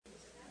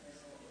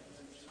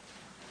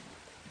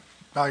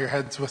Bow your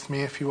heads with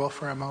me, if you will,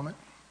 for a moment.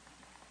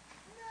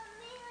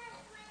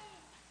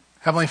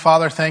 Heavenly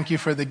Father, thank you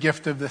for the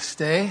gift of this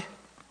day,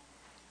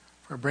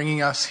 for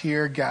bringing us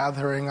here,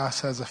 gathering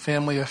us as a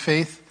family of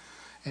faith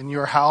in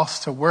your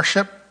house to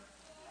worship,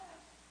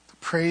 to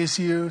praise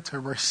you, to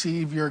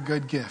receive your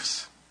good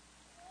gifts.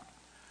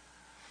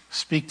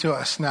 Speak to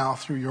us now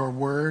through your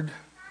word.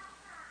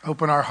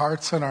 Open our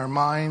hearts and our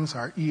minds,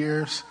 our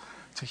ears,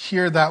 to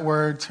hear that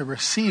word, to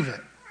receive it.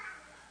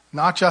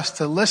 Not just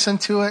to listen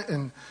to it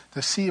and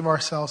deceive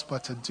ourselves,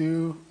 but to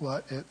do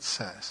what it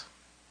says.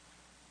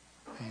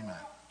 Amen.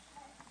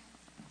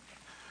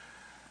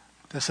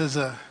 This is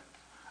a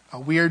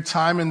weird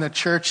time in the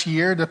church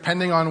year,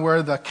 depending on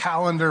where the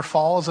calendar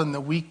falls and the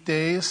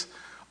weekdays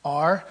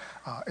are.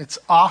 It's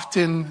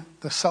often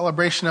the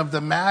celebration of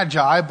the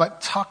Magi, but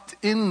tucked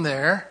in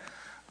there,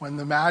 when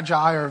the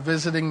Magi are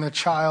visiting the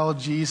child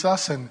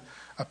Jesus and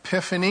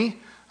Epiphany,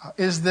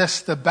 is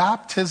this the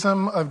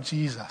baptism of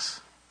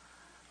Jesus?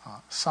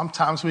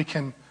 Sometimes we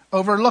can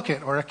overlook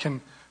it, or it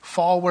can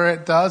fall where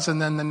it does,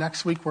 and then the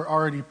next week we're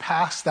already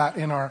past that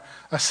in our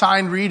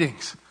assigned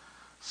readings.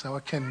 So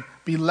it can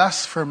be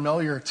less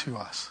familiar to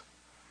us.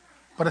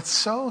 But it's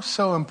so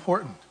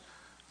important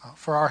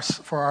for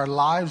our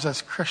lives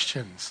as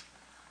Christians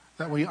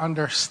that we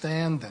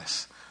understand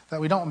this,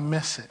 that we don't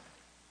miss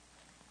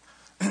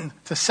it.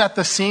 To set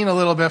the scene a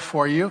little bit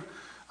for you,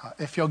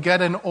 if you'll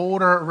get an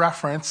older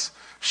reference,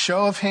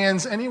 show of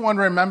hands, anyone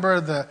remember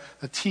the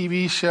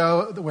TV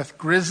show with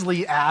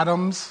Grizzly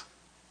Adams?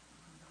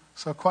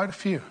 So quite a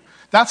few.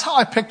 That's how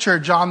I picture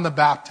John the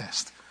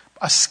Baptist,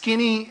 a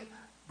skinny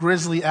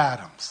Grizzly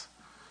Adams,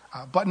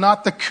 but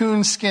not the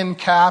coonskin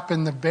cap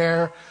and the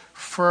bear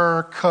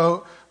fur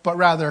coat, but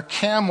rather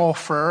camel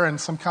fur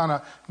and some kind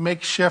of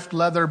makeshift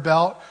leather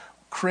belt,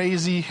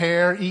 crazy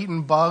hair,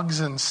 eating bugs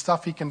and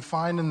stuff he can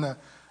find in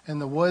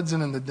the woods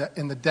and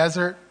in the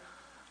desert.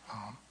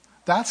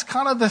 That's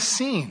kind of the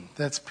scene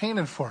that's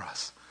painted for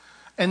us.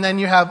 And then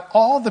you have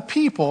all the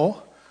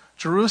people,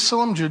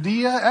 Jerusalem,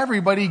 Judea,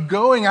 everybody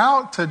going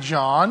out to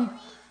John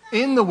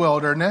in the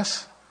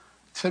wilderness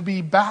to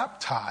be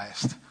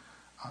baptized,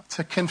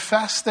 to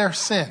confess their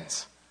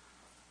sins.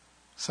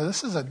 So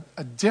this is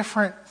a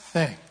different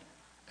thing,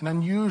 an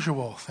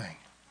unusual thing.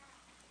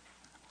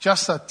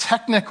 Just a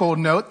technical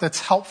note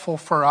that's helpful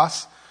for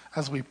us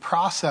as we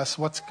process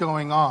what's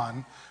going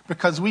on,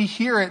 because we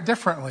hear it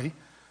differently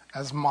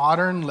as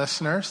modern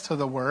listeners to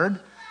the word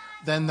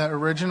than the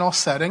original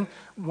setting.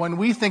 When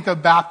we think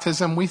of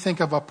baptism, we think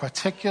of a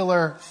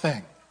particular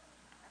thing.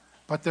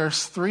 But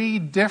there's 3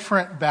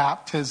 different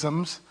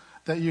baptisms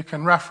that you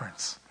can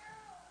reference.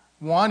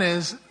 One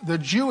is the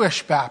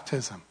Jewish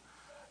baptism.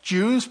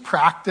 Jews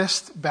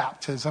practiced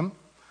baptism,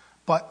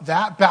 but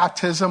that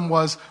baptism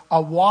was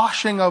a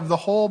washing of the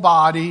whole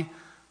body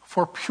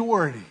for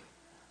purity,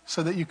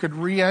 so that you could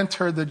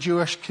re-enter the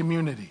Jewish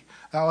community.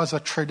 That was a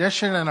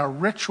tradition and a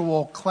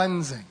ritual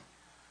cleansing,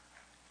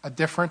 a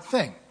different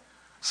thing.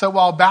 So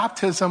while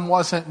baptism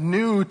wasn't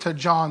new to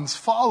John's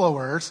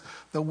followers,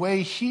 the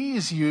way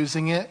he's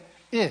using it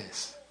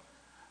is.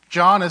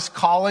 John is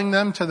calling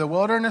them to the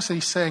wilderness.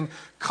 He's saying,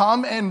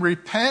 come and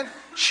repent,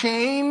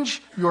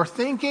 change your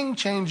thinking,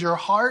 change your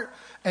heart,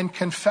 and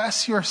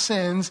confess your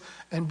sins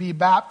and be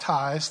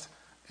baptized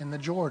in the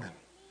Jordan.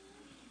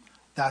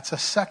 That's a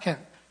second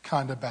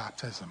kind of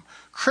baptism.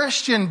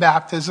 Christian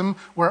baptism,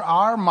 where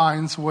our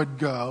minds would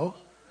go,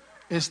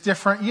 is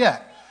different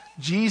yet.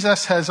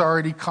 Jesus has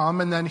already come,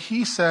 and then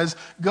he says,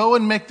 go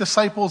and make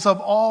disciples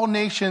of all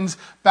nations,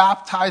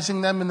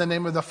 baptizing them in the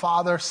name of the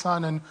Father,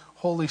 Son, and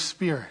Holy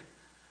Spirit,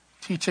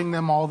 teaching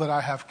them all that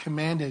I have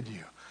commanded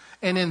you.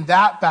 And in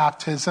that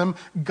baptism,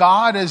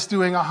 God is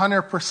doing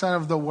 100%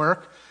 of the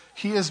work.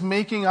 He is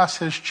making us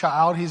his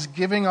child. He's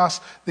giving us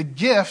the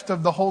gift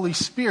of the Holy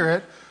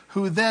Spirit,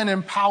 who then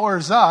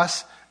empowers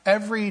us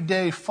every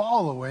day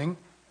following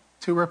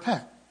to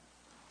repent.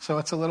 So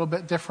it's a little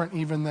bit different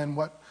even than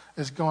what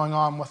is going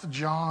on with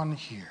John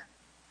here.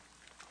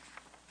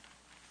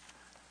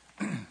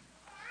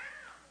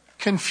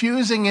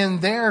 Confusing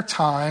in their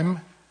time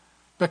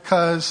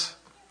because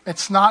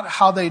it's not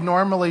how they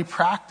normally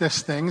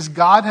practice things.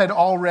 God had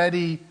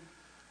already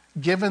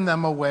given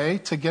them a way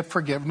to get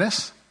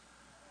forgiveness,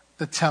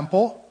 the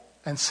temple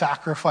and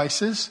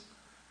sacrifices.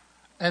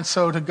 And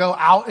so to go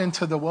out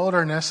into the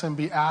wilderness and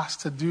be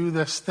asked to do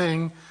this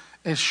thing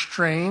is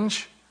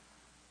strange.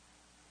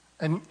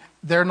 And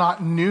they're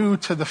not new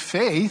to the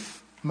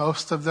faith,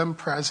 most of them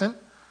present.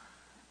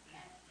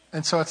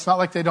 And so it's not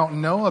like they don't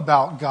know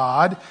about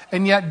God.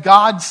 And yet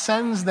God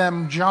sends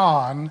them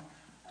John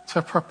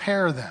to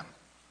prepare them.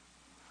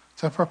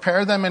 To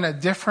prepare them in a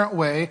different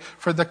way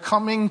for the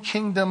coming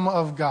kingdom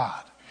of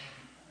God.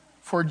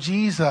 For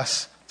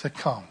Jesus to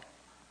come.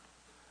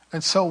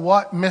 And so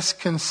what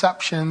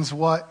misconceptions,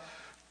 what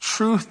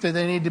truth do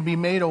they need to be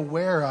made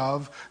aware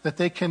of that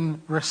they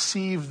can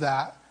receive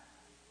that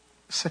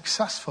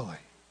successfully?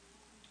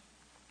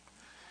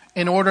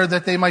 In order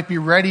that they might be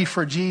ready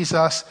for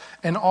Jesus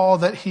and all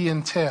that he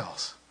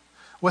entails.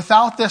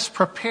 Without this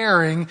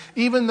preparing,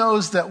 even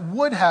those that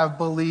would have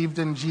believed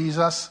in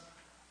Jesus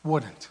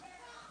wouldn't.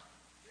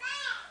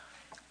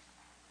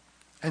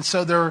 And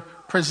so they're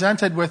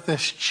presented with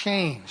this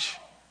change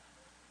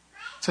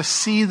to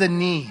see the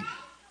need.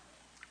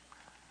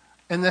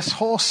 And this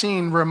whole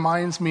scene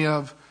reminds me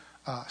of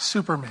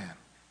Superman.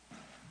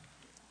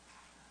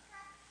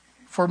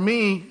 For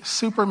me,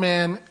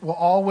 Superman will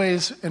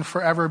always and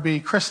forever be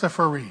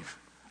Christopher Reeve.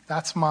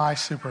 That's my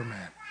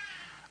Superman.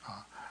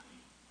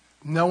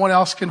 No one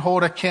else can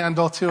hold a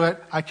candle to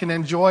it. I can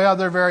enjoy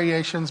other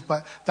variations,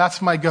 but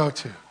that's my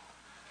go-to.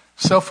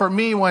 So for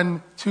me,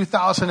 when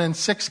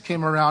 2006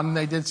 came around and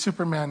they did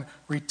Superman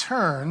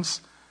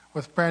Returns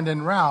with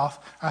Brandon Routh,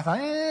 I thought,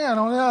 I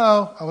don't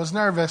know. I was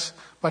nervous,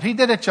 but he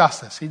did it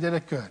justice. He did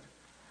it good.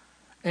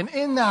 And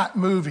in that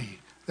movie,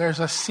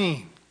 there's a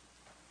scene.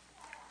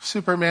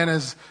 Superman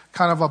is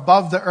kind of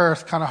above the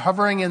earth, kind of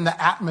hovering in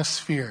the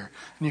atmosphere.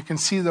 And you can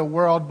see the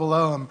world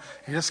below him.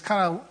 He's just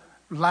kind of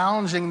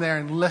lounging there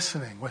and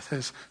listening with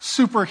his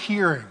super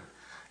hearing.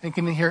 And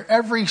can hear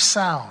every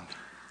sound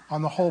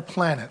on the whole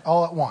planet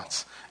all at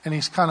once. And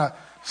he's kind of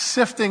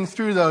sifting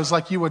through those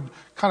like you would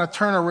kind of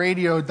turn a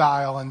radio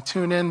dial and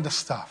tune into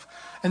stuff.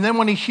 And then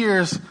when he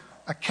hears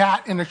a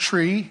cat in a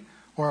tree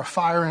or a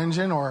fire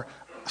engine or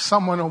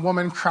a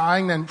woman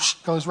crying, then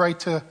goes right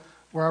to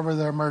wherever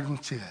the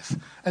emergency is.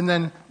 And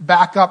then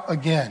back up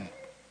again.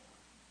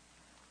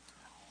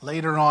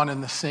 Later on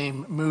in the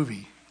same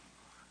movie,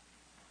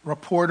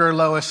 reporter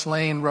Lois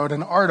Lane wrote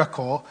an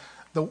article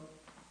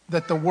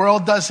that the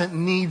world doesn't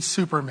need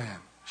Superman.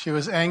 She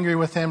was angry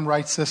with him,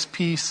 writes this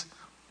piece,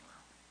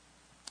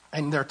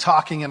 and they're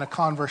talking in a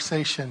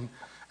conversation.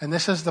 And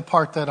this is the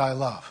part that I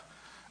love.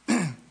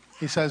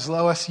 He says,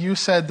 Lois, you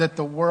said that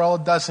the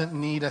world doesn't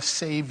need a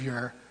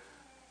savior,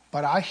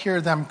 but I hear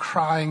them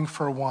crying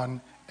for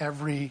one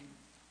every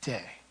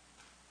day.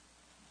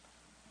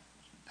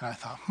 And I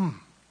thought,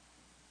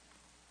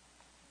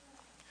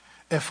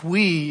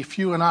 If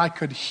you and I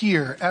could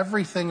hear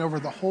everything over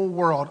the whole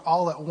world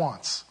all at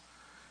once,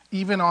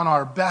 even on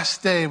our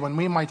best day when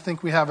we might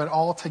think we have it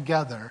all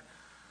together,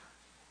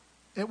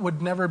 it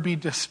would never be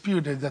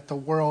disputed that the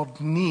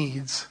world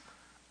needs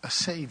a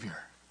Savior.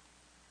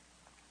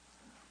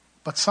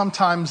 But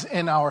sometimes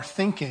in our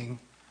thinking,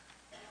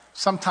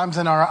 sometimes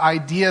in our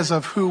ideas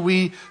of who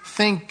we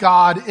think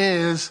God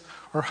is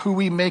or who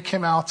we make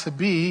him out to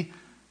be,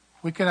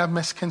 we can have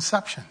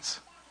misconceptions.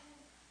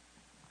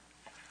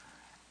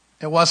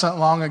 It wasn't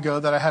long ago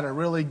that I had a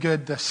really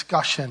good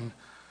discussion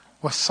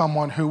with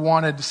someone who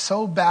wanted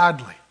so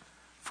badly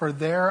for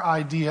their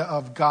idea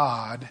of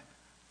God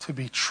to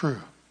be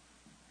true.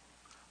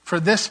 For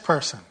this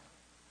person,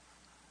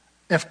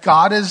 if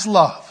God is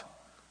love,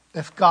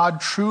 if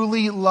God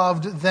truly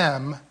loved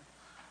them,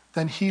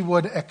 then he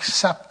would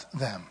accept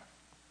them,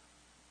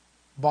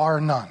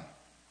 bar none.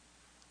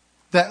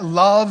 That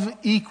love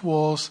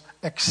equals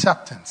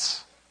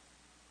acceptance.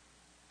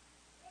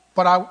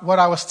 But what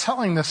I was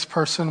telling this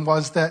person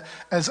was that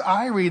as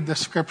I read the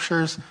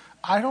scriptures,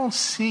 I don't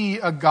see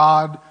a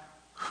God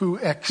who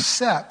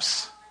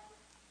accepts.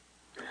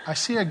 I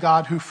see a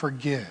God who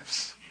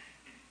forgives.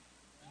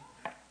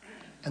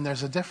 And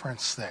there's a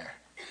difference there.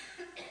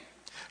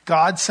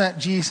 God sent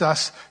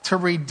Jesus to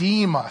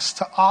redeem us,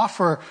 to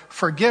offer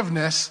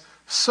forgiveness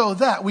so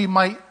that we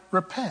might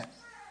repent,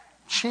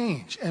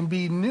 change, and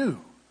be new,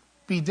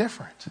 be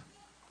different.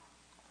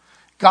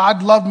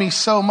 God loved me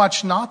so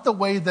much, not the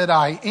way that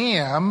I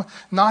am,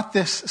 not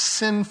this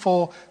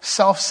sinful,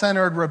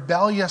 self-centered,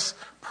 rebellious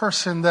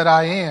person that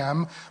I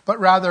am, but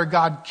rather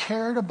God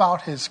cared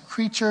about his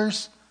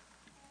creatures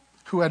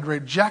who had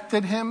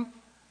rejected him,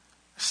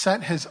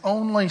 sent his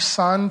only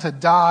son to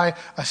die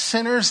a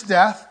sinner's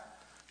death,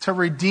 to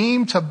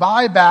redeem, to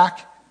buy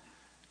back,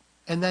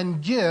 and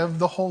then give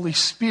the Holy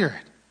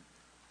Spirit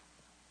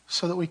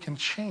so that we can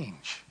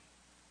change.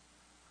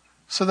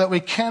 So that we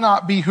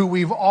cannot be who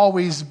we've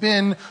always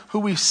been, who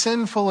we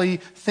sinfully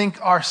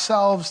think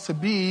ourselves to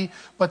be,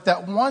 but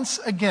that once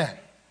again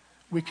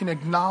we can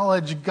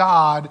acknowledge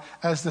God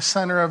as the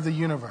center of the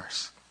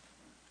universe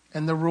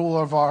and the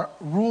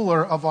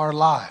ruler of our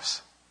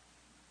lives.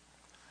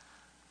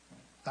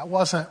 That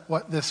wasn't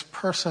what this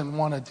person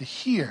wanted to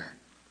hear,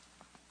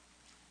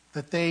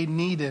 that they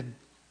needed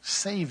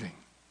saving.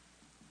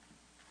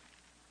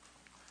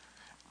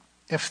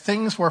 If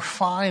things were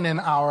fine in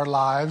our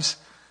lives,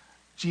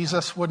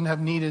 Jesus wouldn't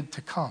have needed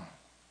to come.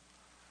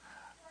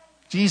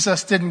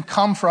 Jesus didn't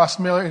come for us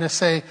merely to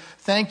say,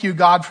 thank you,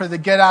 God, for the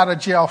get out of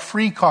jail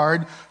free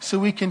card so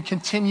we can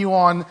continue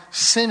on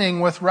sinning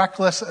with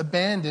reckless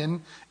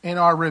abandon in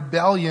our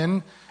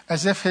rebellion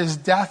as if his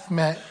death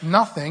meant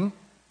nothing.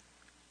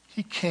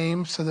 He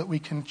came so that we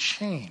can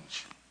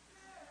change.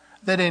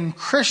 That in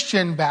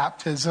Christian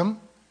baptism,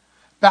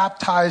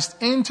 baptized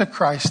into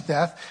Christ's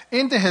death,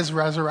 into his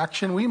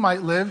resurrection, we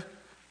might live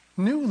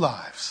new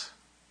lives.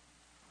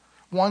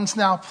 One's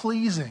now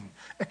pleasing,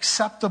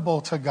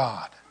 acceptable to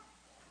God.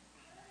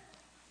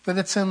 That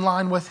it's in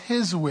line with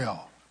his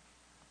will.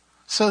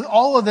 So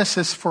all of this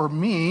is for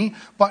me,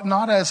 but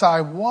not as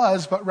I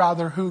was, but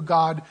rather who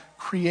God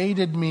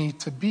created me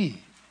to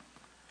be.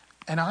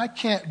 And I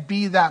can't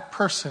be that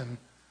person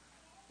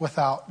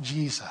without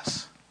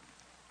Jesus.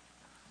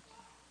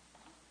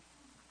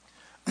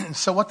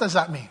 So what does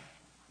that mean?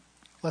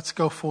 Let's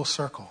go full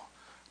circle.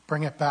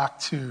 Bring it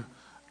back to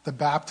the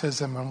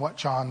baptism and what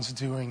John's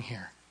doing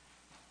here.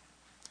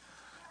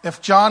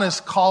 If John is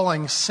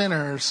calling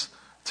sinners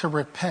to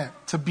repent,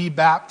 to be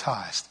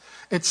baptized,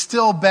 it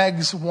still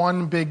begs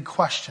one big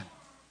question.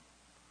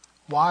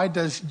 Why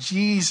does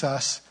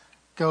Jesus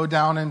go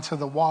down into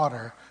the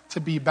water to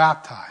be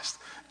baptized?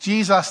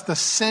 Jesus, the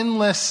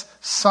sinless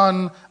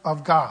Son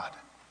of God.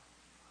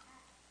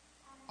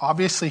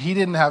 Obviously, he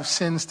didn't have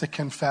sins to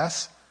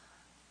confess,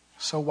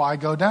 so why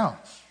go down?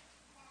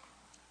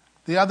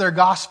 The other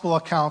gospel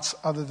accounts,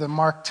 other than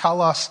Mark,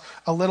 tell us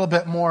a little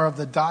bit more of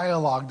the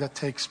dialogue that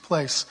takes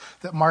place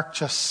that Mark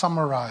just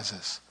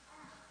summarizes.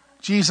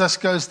 Jesus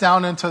goes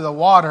down into the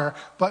water,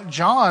 but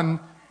John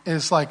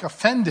is like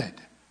offended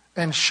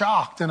and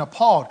shocked and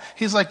appalled.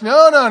 He's like,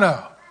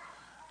 no.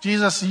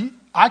 Jesus,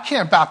 I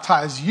can't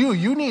baptize you.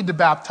 You need to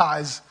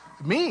baptize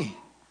me.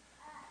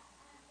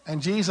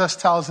 And Jesus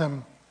tells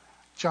him,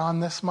 John,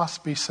 this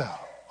must be so.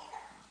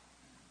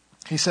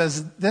 He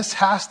says, this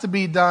has to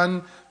be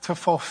done to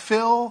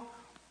fulfill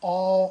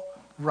all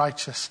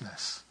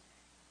righteousness.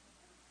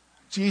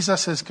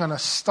 Jesus is going to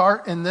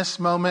start in this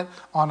moment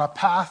on a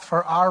path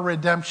for our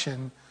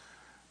redemption,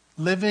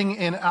 living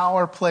in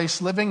our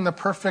place, living the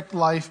perfect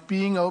life,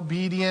 being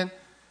obedient.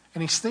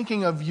 And he's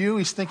thinking of you,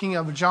 he's thinking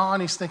of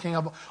John, he's thinking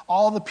of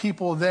all the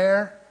people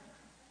there.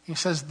 He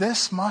says,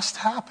 this must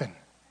happen.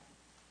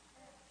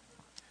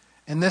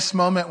 In this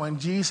moment when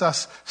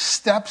Jesus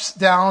steps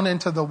down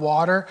into the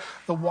water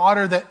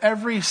that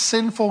every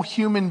sinful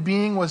human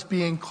being was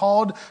being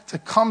called to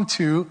come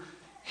to,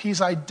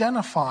 he's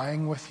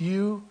identifying with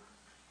you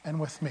and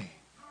with me.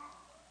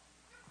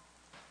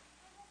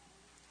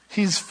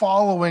 He's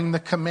following the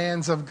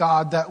commands of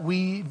God that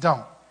we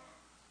don't.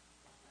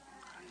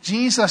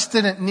 Jesus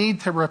didn't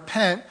need to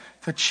repent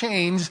to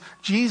change.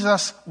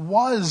 Jesus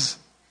was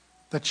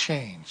the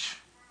change.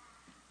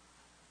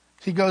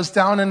 He goes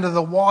down into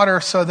the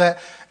water so that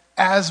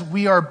as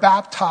we are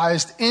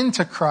baptized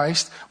into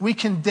Christ, we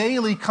can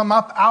daily come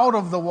up out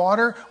of the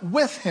water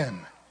with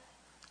him.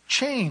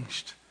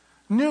 Changed,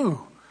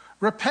 new,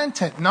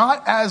 repentant,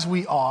 not as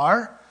we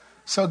are,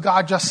 so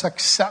God just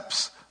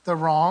accepts the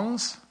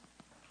wrongs,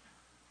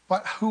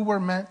 but who we're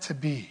meant to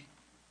be.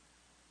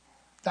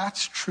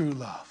 That's true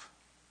love.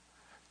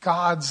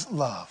 God's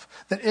love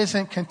that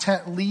isn't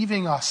content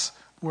leaving us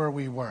where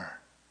we were.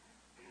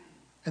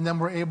 And then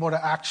we're able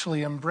to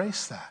actually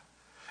embrace that.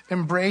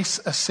 Embrace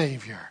a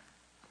Savior.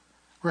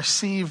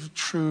 Receive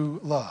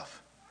true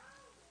love.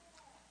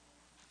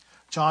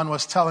 John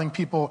was telling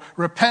people,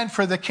 repent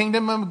for the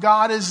kingdom of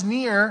God is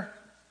near.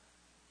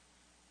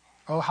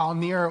 Oh, how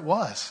near it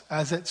was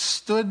as it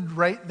stood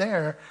right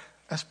there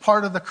as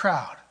part of the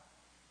crowd.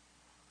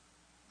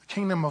 The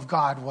kingdom of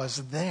God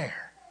was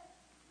there.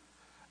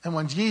 And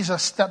when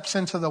Jesus steps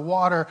into the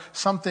water,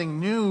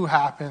 something new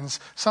happens,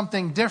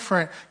 something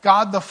different.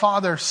 God the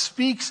Father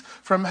speaks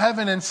from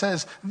heaven and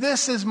says,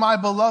 this is my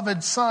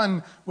beloved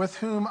Son with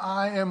whom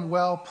I am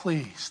well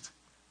pleased.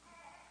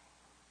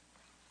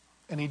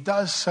 And he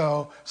does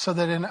so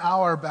that in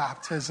our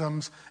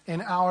baptisms, in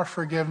our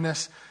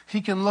forgiveness,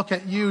 he can look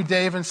at you,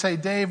 Dave, and say,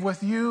 Dave,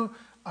 with you,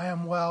 I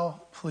am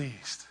well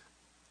pleased.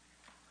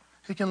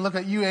 He can look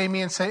at you, Amy,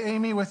 and say,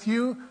 Amy, with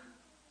you,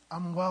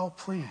 I'm well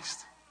pleased.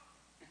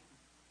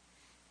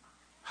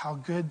 How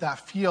good that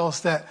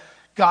feels that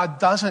God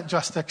doesn't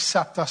just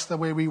accept us the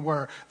way we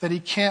were, that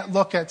he can't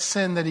look at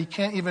sin, that he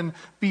can't even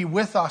be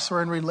with us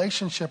or in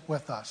relationship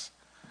with us,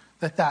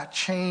 that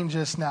change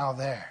is now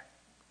there.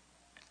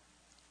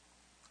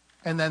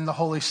 And then the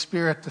Holy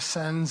Spirit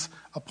descends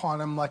upon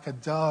him like a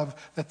dove,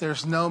 that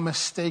there's no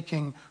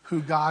mistaking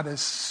who God is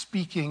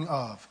speaking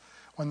of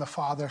when the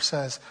Father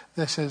says,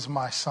 this is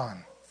my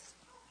Son.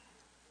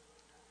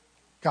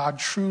 God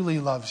truly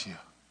loves you.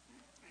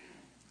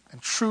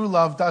 And true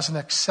love doesn't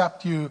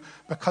accept you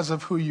because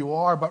of who you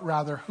are, but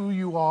rather who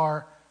you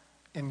are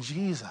in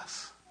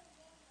Jesus.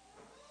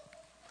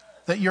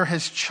 That you're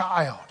his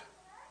child.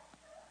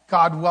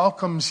 God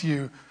welcomes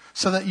you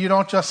so that you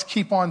don't just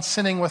keep on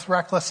sinning with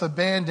reckless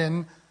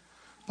abandon,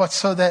 but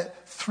so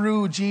that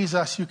through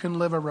Jesus you can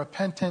live a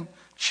repentant,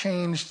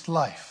 changed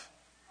life.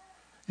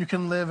 You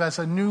can live as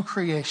a new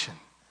creation,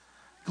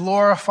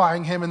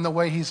 glorifying him in the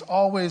way he's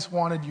always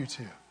wanted you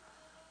to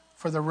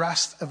for the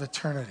rest of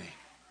eternity.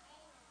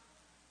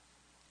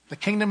 The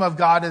kingdom of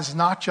God is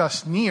not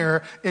just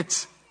near,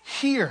 it's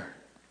here.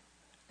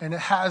 And it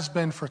has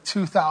been for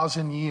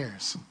 2,000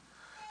 years.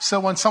 So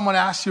when someone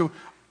asks you,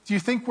 do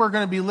you think we're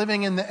going to be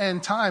living in the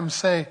end times?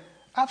 Say,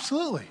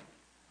 absolutely.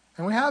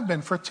 And we have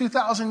been for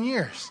 2,000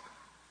 years.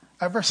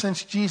 Ever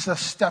since Jesus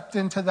stepped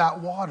into that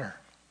water,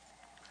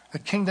 the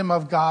kingdom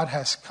of God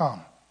has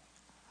come.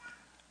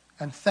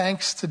 And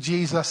thanks to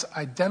Jesus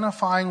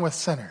identifying with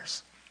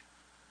sinners,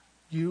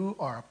 you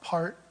are a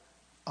part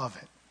of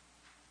it.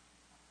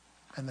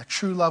 And the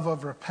true love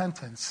of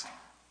repentance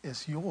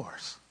is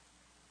yours.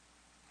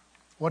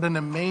 What an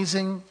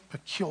amazing,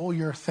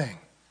 peculiar thing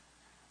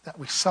that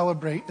we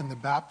celebrate in the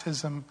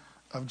baptism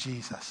of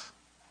Jesus.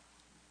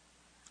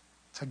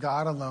 To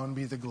God alone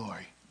be the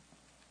glory.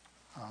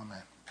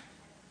 Amen.